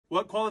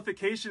What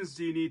qualifications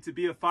do you need to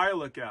be a fire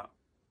lookout?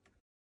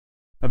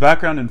 A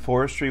background in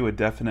forestry would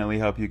definitely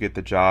help you get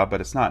the job, but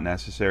it's not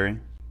necessary.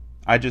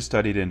 I just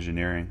studied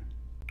engineering.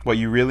 What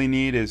you really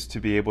need is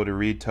to be able to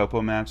read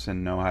topo maps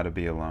and know how to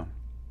be alone.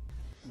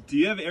 Do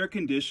you have air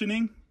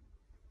conditioning?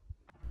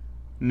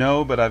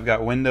 No, but I've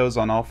got windows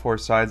on all four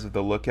sides of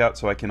the lookout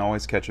so I can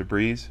always catch a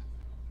breeze.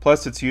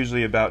 Plus, it's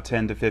usually about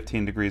 10 to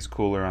 15 degrees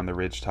cooler on the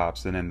ridge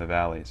tops than in the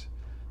valleys.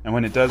 And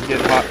when it does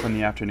get hot from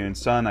the afternoon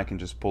sun, I can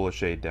just pull a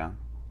shade down.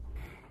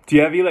 Do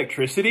you have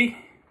electricity?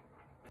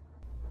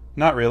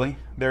 Not really.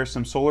 There are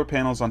some solar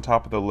panels on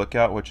top of the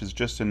lookout, which is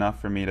just enough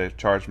for me to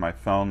charge my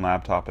phone,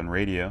 laptop, and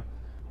radio.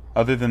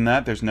 Other than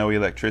that, there's no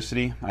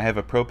electricity. I have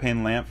a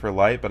propane lamp for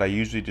light, but I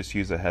usually just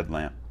use a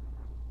headlamp.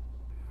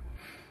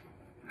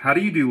 How do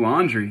you do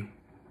laundry?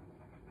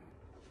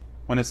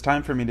 When it's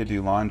time for me to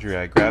do laundry,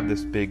 I grab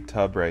this big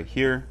tub right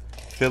here,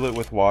 fill it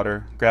with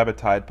water, grab a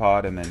Tide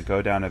Pod, and then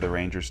go down to the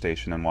ranger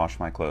station and wash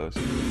my clothes.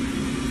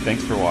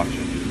 Thanks for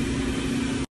watching.